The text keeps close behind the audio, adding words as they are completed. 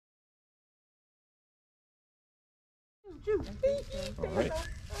All right.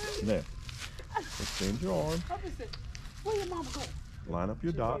 Now, extend your arm. Where your mama go? Line up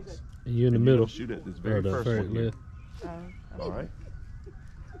your dots. And you in the and middle. Shoot at this very first very one here. left. All right.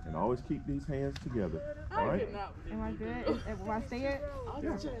 And always keep these hands together. All right. Am I good? Am I staying? Yeah.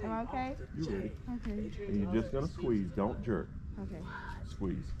 Am I okay? You ready? Okay. And you're just gonna squeeze. Don't jerk. Okay.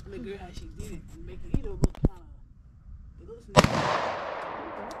 Squeeze. I mean, girl, how she did it. Make it look kind of. It looks nice.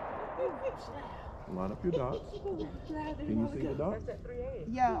 Line up your dots. Can you see the dots?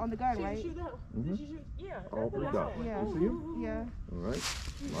 Yeah, on the gun, Did right? you shoot that? Mhm. Did you shoot? Yeah. All three dots. Yeah. You see them? Yeah. All right.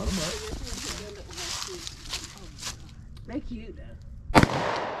 Line them up. They cute though.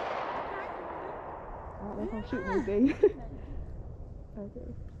 Oh, that's I'm shooting anything. Okay.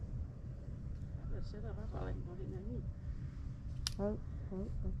 Shut up. I thought like you gonna hit me. Oh,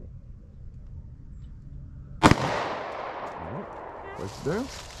 okay. All right. Place it down.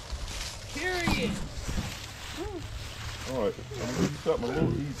 Period. All right. I'm gonna do something a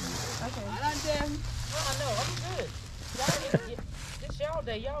little easier. Okay. I done done. I know. I'm good. This y'all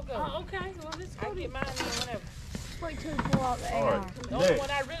day. Y'all go. Oh, okay. Well, let's go. I get mine in whenever. Wait till you pull out the All AR. right. The only Next.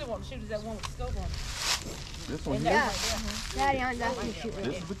 one I really want to shoot is that one with the scope on it. This one And here. that Daddy, I'm definitely shooting.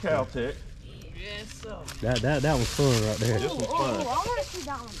 This is the Caltech. Yes, sir. That was fun right there. This was fun. I want to see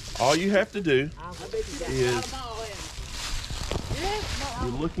that one. All you have to do I bet you got is a lot of them all in. Yeah.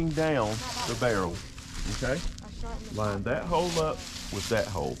 you're looking down the barrel. Okay? Line that hole up with that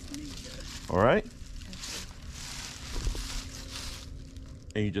hole. All right?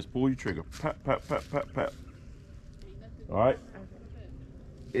 And you just pull your trigger. Pap, pap, pap, pap, pap. All right?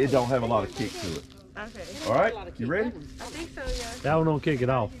 It don't have a lot of kick to it. Okay. All right? You ready? I think so, yeah. That one don't kick it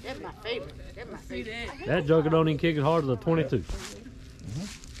off. That's my favorite. That's my favorite. That joker don't even kick it harder than a 22.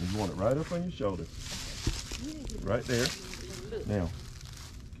 And you want it right up on your shoulder. Right there. Now,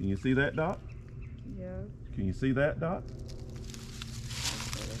 can you see that dot? Yeah. Can you see that dot?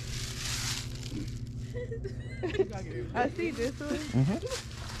 I see this one,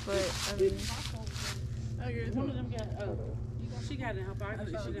 but I mean, One of them got, she got it in her pocket.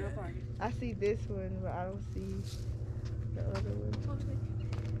 She got it in her pocket. I see this one, but I don't see the other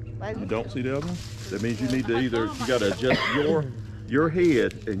one. Like, You don't see the other one? That means you need to either, you got to adjust your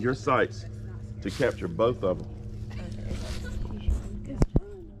head and your sights to capture both of them.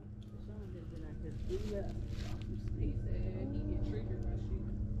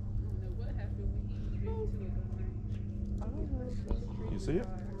 You see it?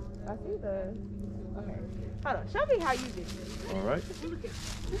 I see the. Okay. Hold on. Show me how you did this. All right.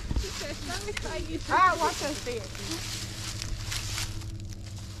 Ah, watch us see it.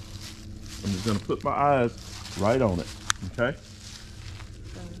 I'm just going to put my eyes right on it. Okay?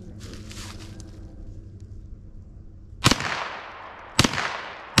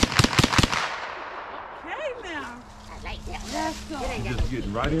 Hey now. I like that one. Just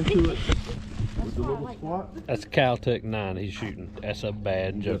getting right into it with the little squat. That's a Caltech 9 he's shooting. That's a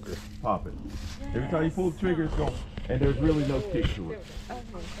bad You joker. just pop it. Every time you pull the trigger, it's going, and there's really no kick to it.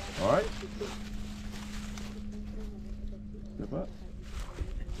 All right? Step up.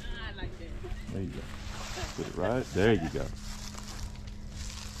 I like that. There you go. Put it right. There you go.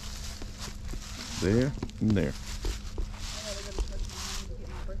 There and there.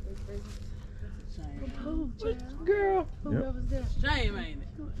 Girl. Yep. Shame, ain't it?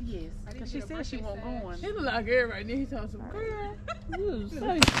 Yes. Because she said she won't go on. It look like everybody needs to talk some girl.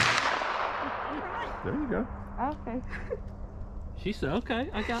 There you go. Okay. She said, okay,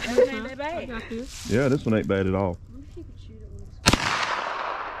 I got Ain't this. that bad. I got this. Yeah, this one ain't bad at all.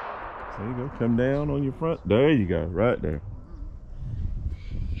 There you go. Come down on your front. There you go. Right there.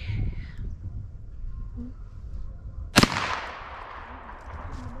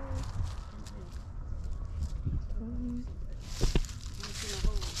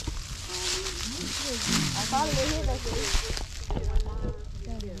 I probably didn't hear that.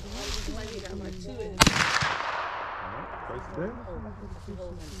 Place it down.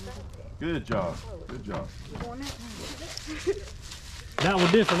 Good job. Good job. That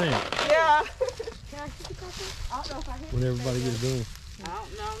was different, ain't it? Yeah. Can I shoot the couple? I don't know if I hit When everybody gets done. I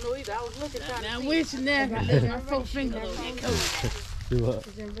don't know either. I was looking trying to see. Now, which now? Let my 4 fingers on that coat. Do what?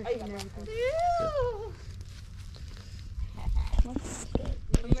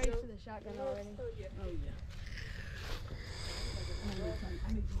 I'm ready for the shotgun already.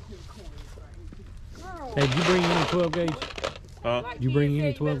 Hey, did you bring any 12 gauge? Like You bring Ken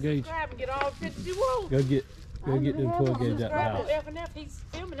any said, 12 better gauge? subscribe and get all the pictures you want. Go get them 12 gauge out the Subscribe house. to F&F. He's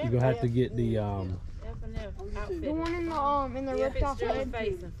filming You're gonna have to everything. get the F&F outfit. The one in the Yeah, ripped off Fitzgerald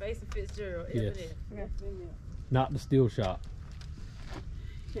head. Facing Fitzgerald. Yes. F&F. not the steel shot.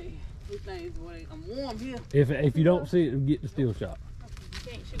 Okay. These things, boy, I'm warm here. If you don't see it, get the steel shot. You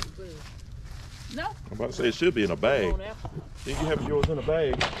can't shoot the bug. No. I'm about to say it should be in a bag. Did you have yours in a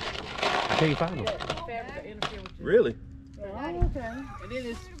bag? I can't find them. Really? Oh, okay. And then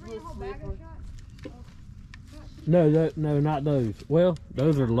it's real slippery. No, not those. Well,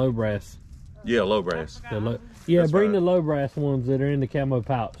 those are the low brass. Yeah, low brass. Yeah, That's bring fine. the low brass ones that are in the camo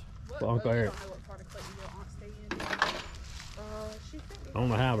pouch for Uncle Eric. I don't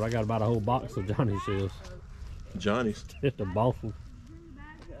know how, but I got about a whole box of Johnny's shells. Johnny's. Just a bottle.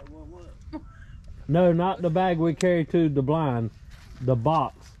 No, not the bag we carry to the blind. The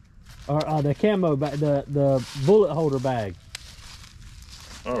box. Or the camo bag, the bullet holder bag.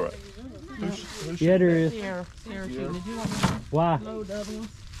 All right. Yeah, there is. Sarah, did you want me Why? to load the other ones?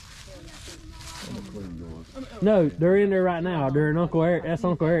 No, they're in there right now. They're in Uncle Eric. That's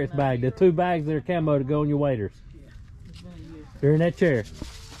Uncle Eric's bag. The 2 bags that are camo to go on your waders. They're in that chair.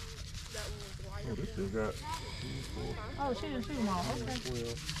 Oh, this still got. Oh, she didn't shoot them all. Okay.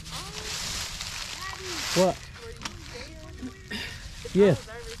 What? Yes.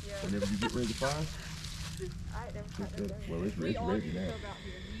 Whenever you get ready to fire. Well, it's ready now.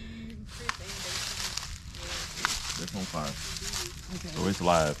 It's on fire. So it's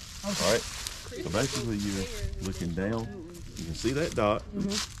live. All right. So basically, you're looking down. You can see that dot,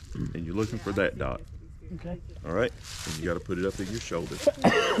 and you're looking for that dot. Okay. All right. And you got to put it up in your shoulder.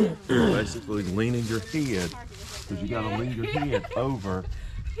 Basically, leaning your head, because you got to lean your head over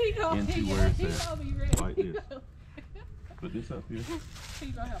into where it says like this. Put this up here.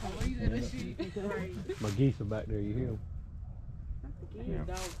 My geese are back there. You hear them?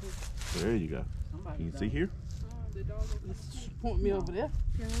 Yeah. There you go. Can you see here? Point me over there.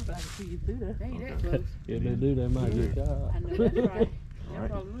 But I can see you through there. They ain't that close. Yeah, they do. They might get shot. I know that's right. All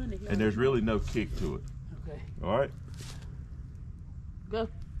right. And there's really no kick to it. Okay. All right. Go.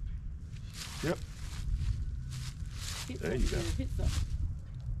 Yep. Hit There you go. Hit something.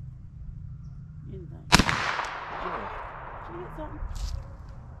 Anything. Did you hit something?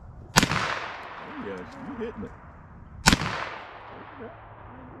 Oh, yes, you're hitting it.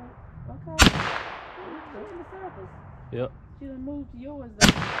 Okay. Go in the circles. Yep. She done moved to yours though.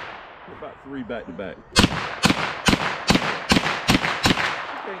 About 3 back to back. You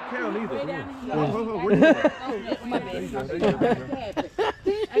can't count either. Way down here. Where you at? Oh, my bad. There you go, there you go, there you go.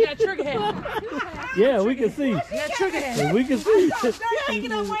 I got trigger happy. Yeah, we can see. I got trigger happy. We can see.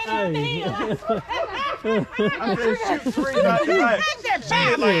 Taking up way down the hill. I said shoot 3 back to back. She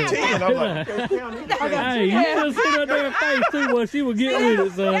hit like 10. I'm like, you can't count either. Hey, you just sit up there and face too what she would get with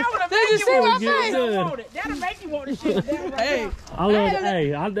it, son. Did you see my Get face? done. That'll make you want to shoot. Hey, I love it.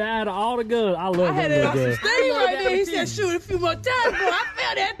 Hey, I died of all the guns. I love that little gun. Steve right there, he said shoot a few more times, bro. I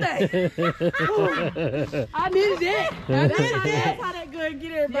felt that thing. I needed that. I needed that. That's how that gun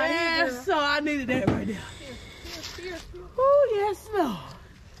get everybody. Yes, so I needed that right there. Oh, yes, no.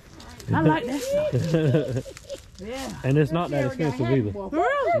 I like that stuff. Yeah. And it's not that expensive either.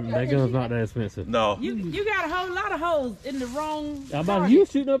 Really? That gun's not that expensive. No. You got a whole lot of holes in the wrong How about you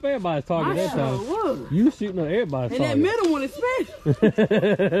shooting up everybody's target that sure time? was. You shooting up everybody's And that target. middle one especially.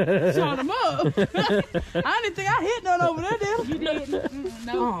 Shot them up. I didn't think I hit none over there, did I? You didn't.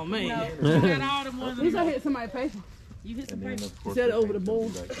 No. Oh, man. No. You got all them ones. At least I hit somebody's paper. You hit some And then, paper. of course, Set it the over the thing bowl.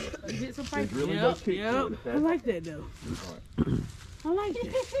 comes back up. You hit some There's paper. really no kick to it. I like that, though. I like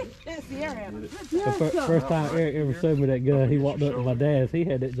that. That's the area. The first time Eric ever showed me that gun, he walked up to my dad's. He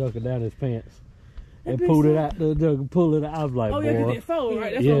had that junker down his pants and pulled it out. The junker pulled it out. I was like, Oh, yeah, boy. because it fold,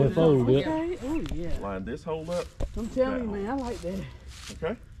 right? That's Yeah, what it fold, yeah. Okay. Oh, yeah. Line this hole up. I'm telling you, man, I like that.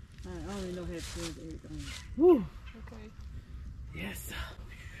 Okay. I don't even know how to do everything. Woo. Okay. Yes, sir.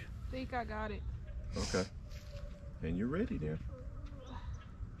 Think I got it. Okay. And you're ready then.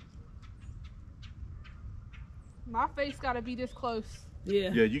 My face gotta be this close. Yeah.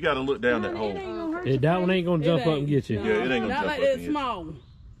 Yeah, you got to look down that It hole. ain't gonna hurt Yeah, your that one face. ain't gonna jump up and get you. No, Yeah, it ain't gonna not jump like up and that get you. small one.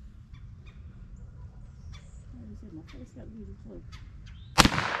 My face gotta be this close.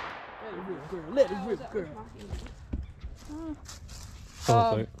 Let it rip, girl.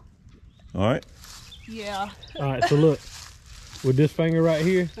 Perfect. All right. Yeah. All right, so look. With this finger right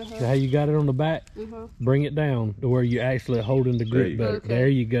here, how you got it on the back, Uh-huh. bring it down to where you're actually holding the There grip you go. better. Okay. There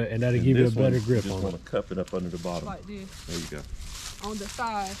you go. And that'll And give you a this one, better grip you just on want it. to cup it up under the bottom. Like this. There you go. On the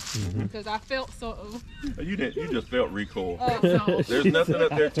side. Because I felt something. You didn't. You just felt recoil. So, There's nothing up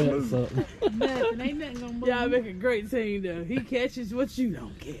there to move. Something. Nothing, ain't nothing gonna move. Y'all make a great team, though. He catches what you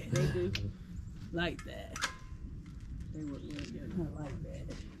don't catch. They do. Like that. They work well together. I like that.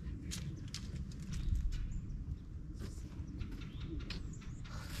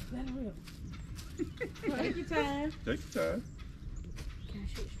 Let it rip. Take your time. Take your time.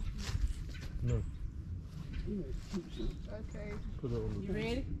 No. Okay. Put it on the. You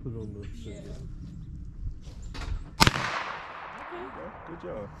ready? Put it on the. Yeah. Good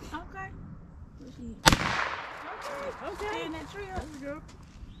job. Okay. Okay. Stand that tree up. There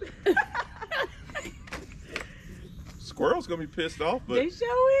we go. Squirrel's gonna be pissed off, but They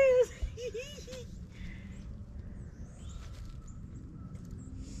sure is.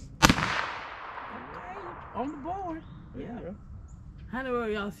 On the board. there you go. How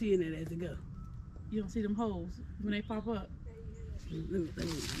do y'all seeing it as it go? You don't see them holes when they pop up? Let me.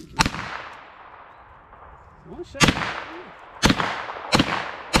 One shot. She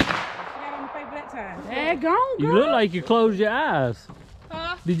got on the paper that time. Daggone, You girl. look like you closed your eyes.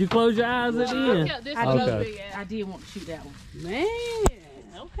 Huh? Did you close your eyes at the I end? kept this I one did. open, Okay. yeah. I did want to shoot that one. Man,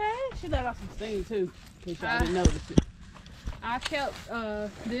 okay. She let off some steam too. In case y'all didn't notice it. I kept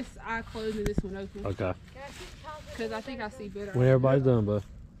this eye closed and this one open. Okay. Because I think I see better. When everybody's done, bud.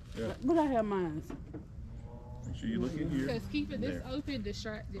 What I have mine? Make sure you look in here. Because keeping this There. open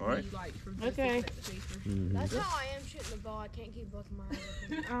distracted All right. me like from just Okay. looking at the paper. Mm-hmm. That's how I am shooting the ball. I can't keep both of my eyes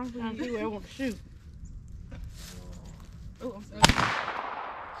open. I don't see where I want to shoot. Oh, I'm sorry.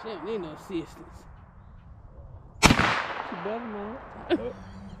 She don't need no assistance. She better not.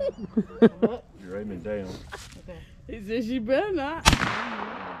 You're aiming down. He said she better not.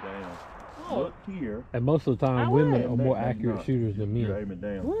 Aiming down. Look here. And most of the I time, would. women are more Maybe accurate not. shooters than You're men. aiming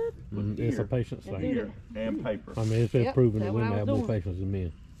down. What? Mhm. It's a patience thing. Here and paper. I mean, it's been Yep, proven that that's what I women was have more doing. patience than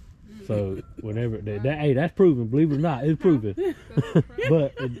men. So whenever hey, that's proven. Believe it or not, it's proven.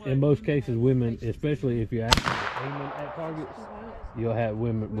 But in most cases, women, especially if you're actually aiming at targets, you'll have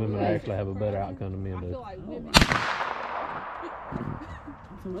women actually have a better outcome than men I do. feel like women.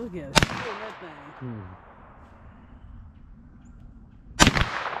 So look at it. Look at that thing. Hmm.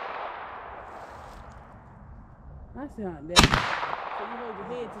 I see how that. So you hold your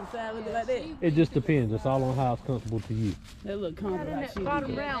head to the side looking like that. It just depends. It's all on how it's comfortable to you. That look comfortable like she bottom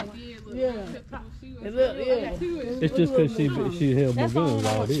did. brown. Yeah. It look, yeah. It's just because she held more That's all guns.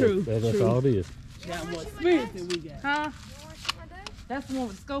 All it true, is. That's true. all it is. Got more experience than we got. Huh? You want to shoot my dad? That's the one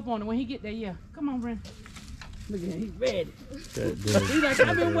with the scope on it. When he get there, yeah. Come on, Brent. Look at him. He's ready. That- He's like,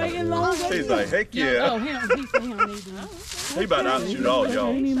 I've been waiting long. He's like, heck Oh, yeah. him. He said he don't need to. He about to outshoot all y'all.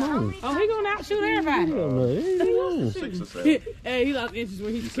 Ain't even on. Oh, he gonna outshoot everybody. Hell no, it ain't even on. 6 or 7. Hey, he lost interest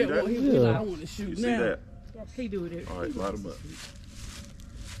when he see kept that? walking. He was Yeah. like, I want to shoot You see now. that? He do it. All right, light him up.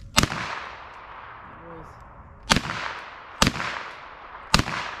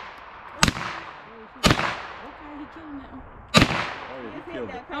 Oh, he killed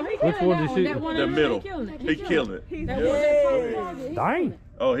it. Oh, he Which killing one that did one. she- That one The in middle. He killing it. He killed it. That Yeah. one Go that ahead. Dang.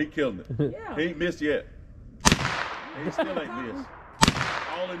 Oh, he killed it. Yeah. He ain't missed yet. He still ain't missed.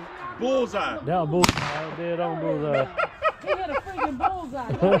 All in bullseye. That was bullseye. Dead on bullseye. He had a freaking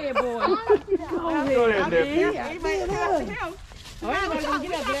bullseye. Go ahead, boy. Go ahead, nephew. Everybody gonna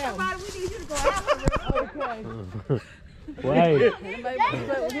get up there. We need you to go after Okay. Well, hey, Everybody gonna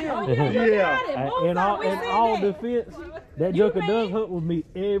play with him. Yeah. in all defense, that joker does hunt with me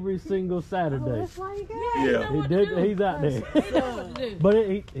every single Saturday. Yeah. He's out there. He know what to do. But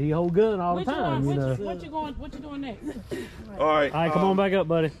he hold gun all the What you time, going? you know. What you doing next? All right. All right, come on back up,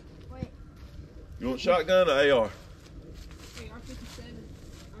 buddy. You want shotgun or AR?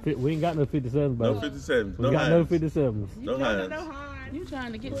 We ain't got no 57, No buddy. 57. We No got no hands. 57s. No hands. You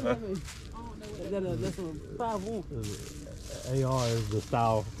trying to get Uh-huh. something? That's a 5-1. AR is the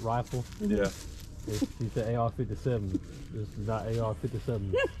style rifle. Yeah. She said AR-57. This is not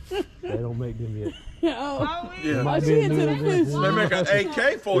AR-57. They don't make them yet. Oh, Yeah. Might she be a into new the invention. fish. They make an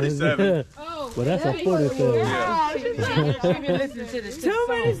AK-47. Oh, But that's a 47. Yeah. she been listening to this. Too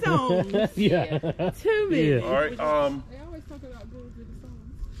many songs. Yeah. Too many. Yeah. All right. They always talk about girls with the songs.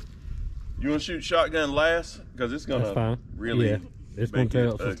 You want to shoot shotgun last? Because it's That's gonna fine. really. Yeah. It's gonna make tear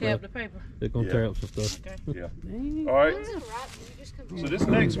it up some ugly. Tear stuff. up the paper. It's gonna Yeah. tear up some stuff. Yeah. All right. So this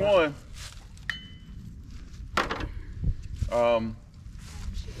next one,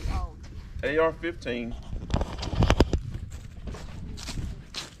 AR-15.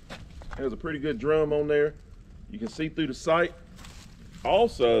 There's a pretty good drum on there. You can see through the sight.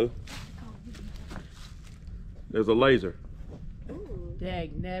 Also, there's a laser.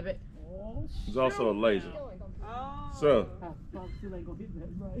 Dag nabbit. There's also a laser. So, Still ain't gonna hit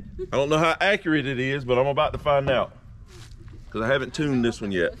that right. I don't know how accurate it is, but I'm about to find out. Because I haven't tuned this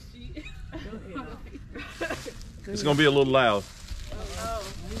one yet. It's going to be a little loud.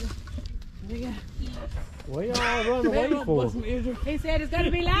 What y'all run away for? He said it's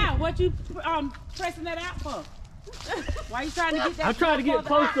gonna be loud. What you pressing that out for? Why you trying to get that? I'm trying to get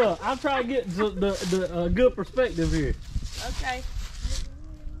close up. I'm trying to get the good perspective here. Okay.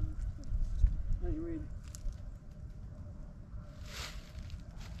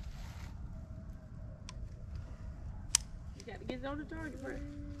 Get it on the target first.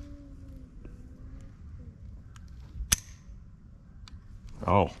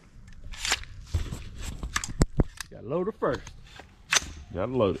 Oh, Got to load her first.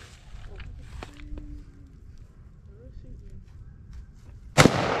 gotta load it.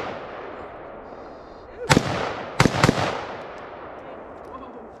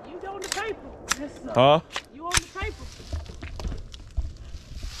 You on the paper. Huh? You on the paper.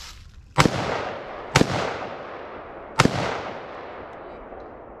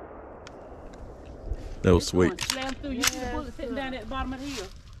 That was sweet. Slam through. You see the bullet sitting down at the bottom of the hill.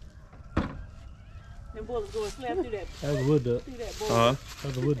 Them bullets going slam through that. That was a wood duck. Through that bullet. Huh? That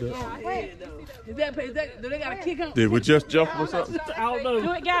was a wood duck. Is that, do they got a kick up? Did we just jump or something? I don't know.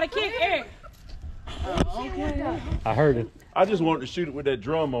 You ain't got a kick, Eric. I heard it. I just wanted to shoot it with that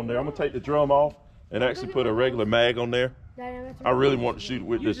drum on there. I'm gonna take the drum off and actually put a regular mag on there. I really want to shoot it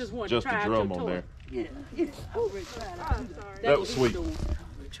with You this, just want to just the try out drum your on toy. there. Yeah. That was sweet. I'm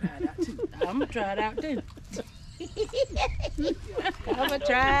gonna try it out too. I'm gonna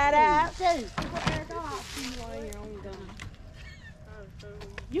try it out too.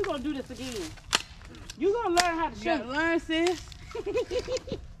 You gonna do this again. You gonna learn how to You gotta shoot. learn, sis.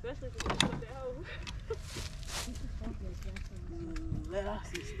 Let us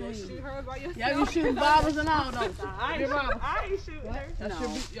see things. Y'all be shooting bottles and all those. Beer bottles. I ain't shooting her.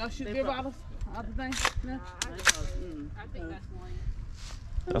 Y'all shoot beer bottles? Other things? No? I think that's one.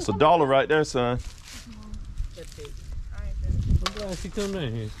 That's $1 right there, son. I'm glad she come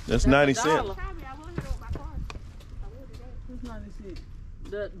down here. That's 90 cents. $1. Probably I will hit her with my car. I will do that. Who's 96?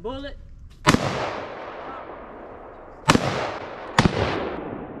 The bullet.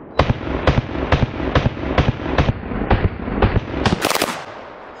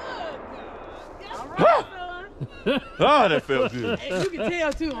 Oh, that felt good. Hey, you can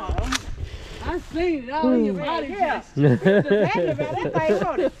tell too, huh? I seen it all in your body. Yeah. You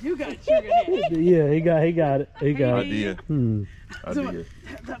got trigger happy. Yeah, he got it. He got I it. did. I did.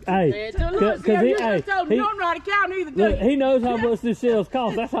 Hey, So look, cause see, he, you hey, just told me he, you don't know how to count either, do look, you? he knows how much this shells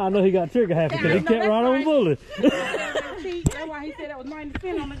cost. That's how I know he got trigger happy, because he Yeah, kept no, right on that's bullet. See, that's why he said that was 90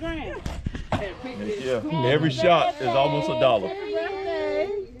 cents on the ground. Yeah. Every shot is almost $1.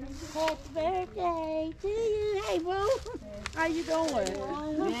 Happy birthday to you. Hey, boo. How you doing?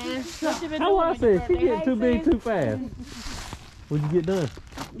 What you been How I doing? said, she getting too big too fast. What'd you get done?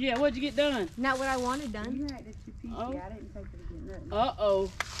 Yeah, what'd you get done? Not what I wanted done. Oh.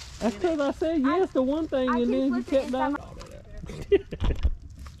 Uh-oh. That's because I said yes to one thing and then you kept on.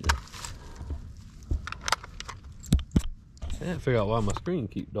 I can't figure out why my screen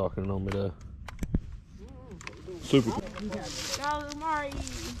keep darkening on me though. Super. Go, Mari.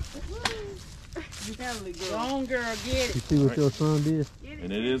 Go on, girl, get You it. see what your son did?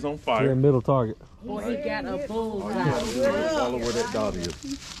 And it is on Yeah, fire. middle target. Boy, he got a All you bullseye. have to do is follow where that dot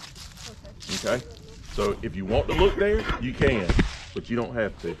is. Okay? So if you want to look there, you can, but you don't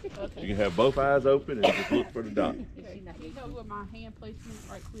have to. You can have both eyes open and just look for the dot. Can you help with my hand placement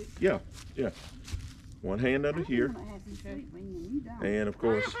right quick? Yeah, yeah. One hand under here, and of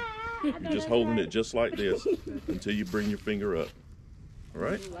course, you're just holding it just like this until you bring your finger up. All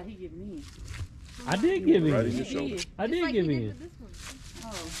right? Like he getting in. I did give Right in in. your shoulder. I did give in.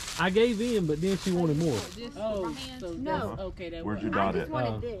 I gave in, but then she wanted more. Oh, so No. that's okay. That Where's was. your dot I at? just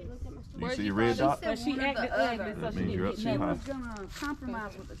wanted this. Do you see your red dot? But she acted ugly, so That she means you're up didn't too get high. nothing.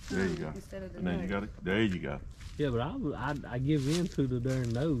 Compromise with the There you go. And then you got it. There you go. Yeah, but I give in to the darn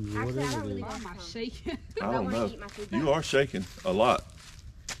nose or Actually, I whatever don't it really is. want my shaking. I I don't want know. to eat my food. You are shaking a lot.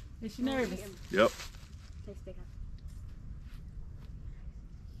 Is she nervous? Yep. Take stick out.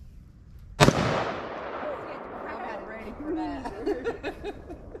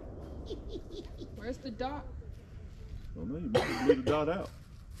 Where's the dot? Well, no, you must leave the dot out.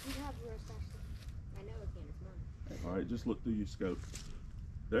 You have yours, actually. I know it can. It's mine. All right, just look through your scope.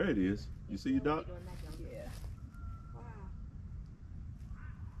 There it is. You see your dot? Doing that, don't you? Yeah.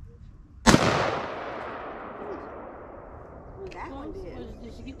 That one did.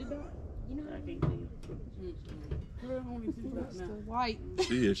 Did she get the dot? You know I what? can't see. Her only see the dot now. White.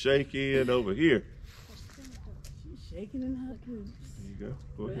 She is shaking over here. She's shaking in her boots. There you go.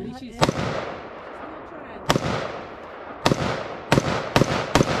 Go But ahead. she's still trying.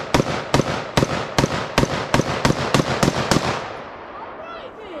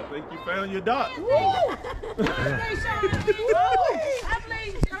 I think you found your dot. I'm glad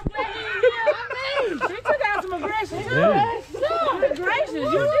she took out some aggression too. Yeah. Some aggression.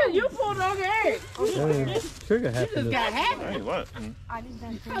 You pulled on her head. Trigger happy. Just got happy. I ain't lying. I just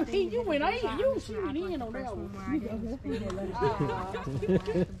done I mean, you went in. You shooting in on that one. Okay.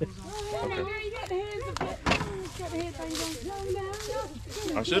 You got the hands up. got the head thing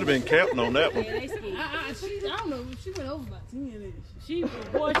on. I should have been counting on that one. Yeah, they scared. I don't know. She went over about 10. She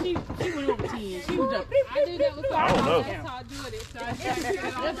went over 10. She was up. I do that with I don't know. That's how I do it. So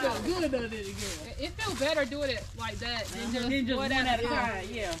That felt good, though, didn't it, girl? it feels better doing it like that than Then just one at a time. time.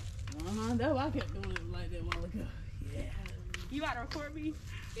 Yeah. That's why I kept doing it like that a while ago. Yeah. You about to record me?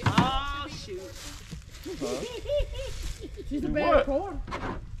 Oh, shoot. She's a Do bad what? recorder.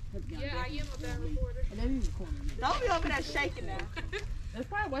 yeah, I am a bad reporter. And then he's recording me. Don't be over there shaking now. That's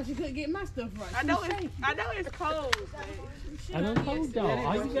probably why she couldn't get my stuff right. I know it's cold. I done told y'all.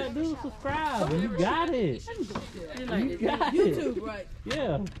 All you gotta do is subscribe, and you got it. You got it. YouTube, right?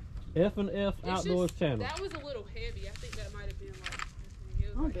 Yeah. F&F It's Outdoors just, channel. that was a little heavy. I think that might have been like.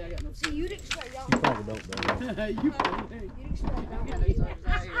 I don't think I got no See, you'd expect y'all. You probably don't know. You probably You'd expect I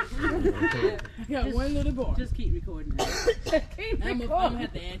got one little bar. Just keep recording. I'm gonna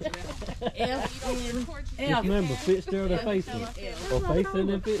have to add you out. Just remember, Fitzgerald or facing. Or facing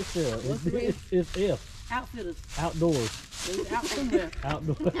and Fitzgerald. It's F. Outfitters. Outdoors. Out somewhere.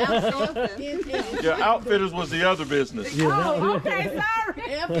 Outdoors. Yeah, Outfitters was the other business. Yeah, Oh, that- okay, sorry. I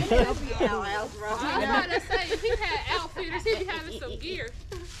was trying to say, if he had outfitters, he'd be having some gear.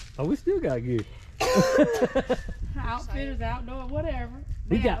 Oh, we still got gear. Outfitters, outdoor, whatever.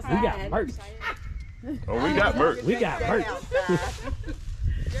 We got merch. Oh, we got merch. We got merch.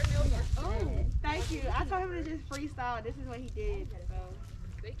 Thank you. I told him to just freestyle. This is what he did. So,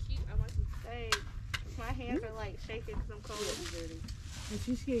 They cute. I like them. thanks. My hands are like shaking because I'm cold. And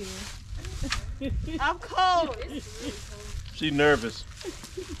she's scared. I'm cold. She nervous.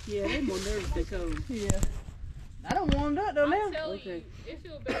 Yeah, they more nervous than cold. Yeah. I don't warmed up though now. I'm telling you, it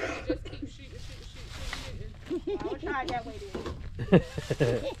feels better to just keep shooting. I will try that way then.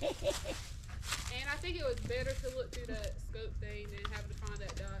 And I think it was better to look through that scope thing than having to find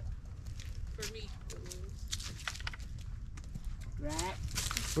that dot. For me, it was. Right.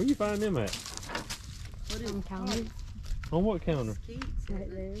 Where you find them at? On counter. On what counter? Right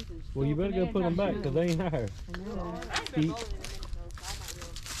there. Well, you better go put them back because they ain't here. Keep. Go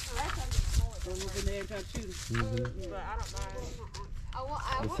up in there and try to shoot 'em. Mhm. But I don't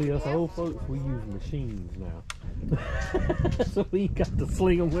mind. But see, us old folks, we use machines now. So we got to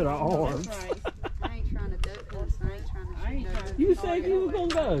sling them with our arms. That's right. I ain't trying to duck this. I ain't trying to I ain't trying to. You said you was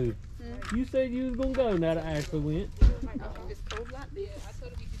gonna go. You said you was gonna go now that Ashley went. It's cold like this. I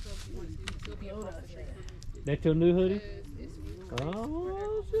told him he could come if he wanted to. It'll be a process. That's your new hoodie? It's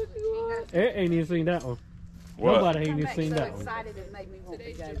Oh, shit, you are. Eric ain't even seen that one. What? Nobody ain't even seen that one. excited it made me want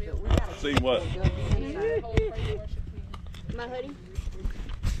to go. But we gotta See what? my hoodie.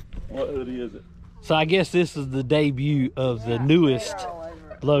 What hoodie is it? So I guess this is the debut of the newest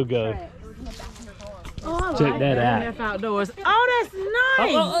logo. Check that out. Outdoors. Oh, that's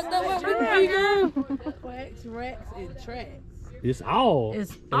nice. Wax, Rex, and Tracks. It's all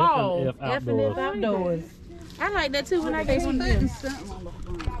It's F&F all Outdoors. F&F Outdoors. I like that too when I get some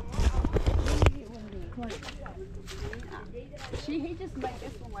He just made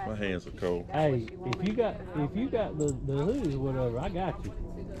this one last. My hands are cold. Hey, if you got the hoodies or whatever, I got you.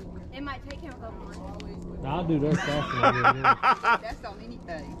 It might take him a couple months. I'll do theirs faster than I do yours. That's on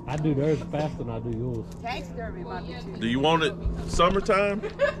anything. I do theirs faster than I do yours. Taxidermy might be too. Do you want it summertime?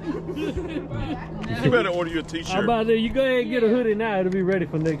 You better order you a How t-shirt. about that? You go ahead and get a hoodie now. It'll be ready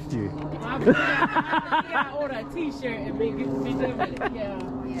for next year. I order a t-shirt and be done with it. Yeah.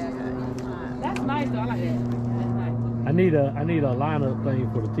 Yeah. That's nice though. I like that. That's nice. I need a lineup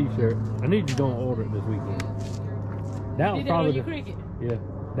thing for the t-shirt. I need you to go and order it this weekend. That one's Did that on probably your cricket? yeah.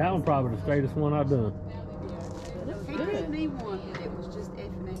 That one's probably the straightest one I've done. He gave me one and it was just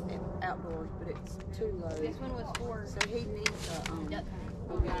F&F Outdoors, but it's too low. This one was for. So he needs a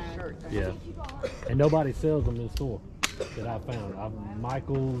shirt. Yeah. And nobody sells them in the store that I found.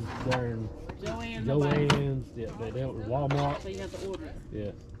 Michael's, they're in Joann's, yeah, they're at Walmart. So you have to order it.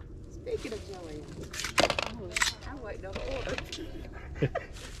 Yeah. Speaking of Joanne, I'm waiting on the order.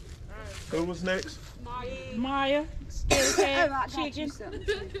 Who was next? Maya, scared cat, chicken.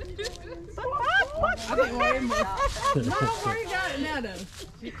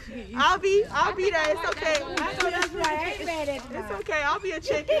 I'll be there. It's okay. It's okay. I'll be a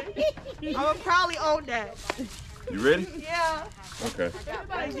chicken. I'm gonna probably own that. You ready? Yeah. Okay.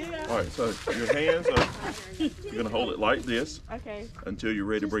 All right, so your hands are, you're gonna hold it like this Okay. until you're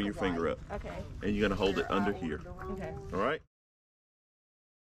ready to bring your finger up. Okay. And you're gonna hold it under here. Okay. All right?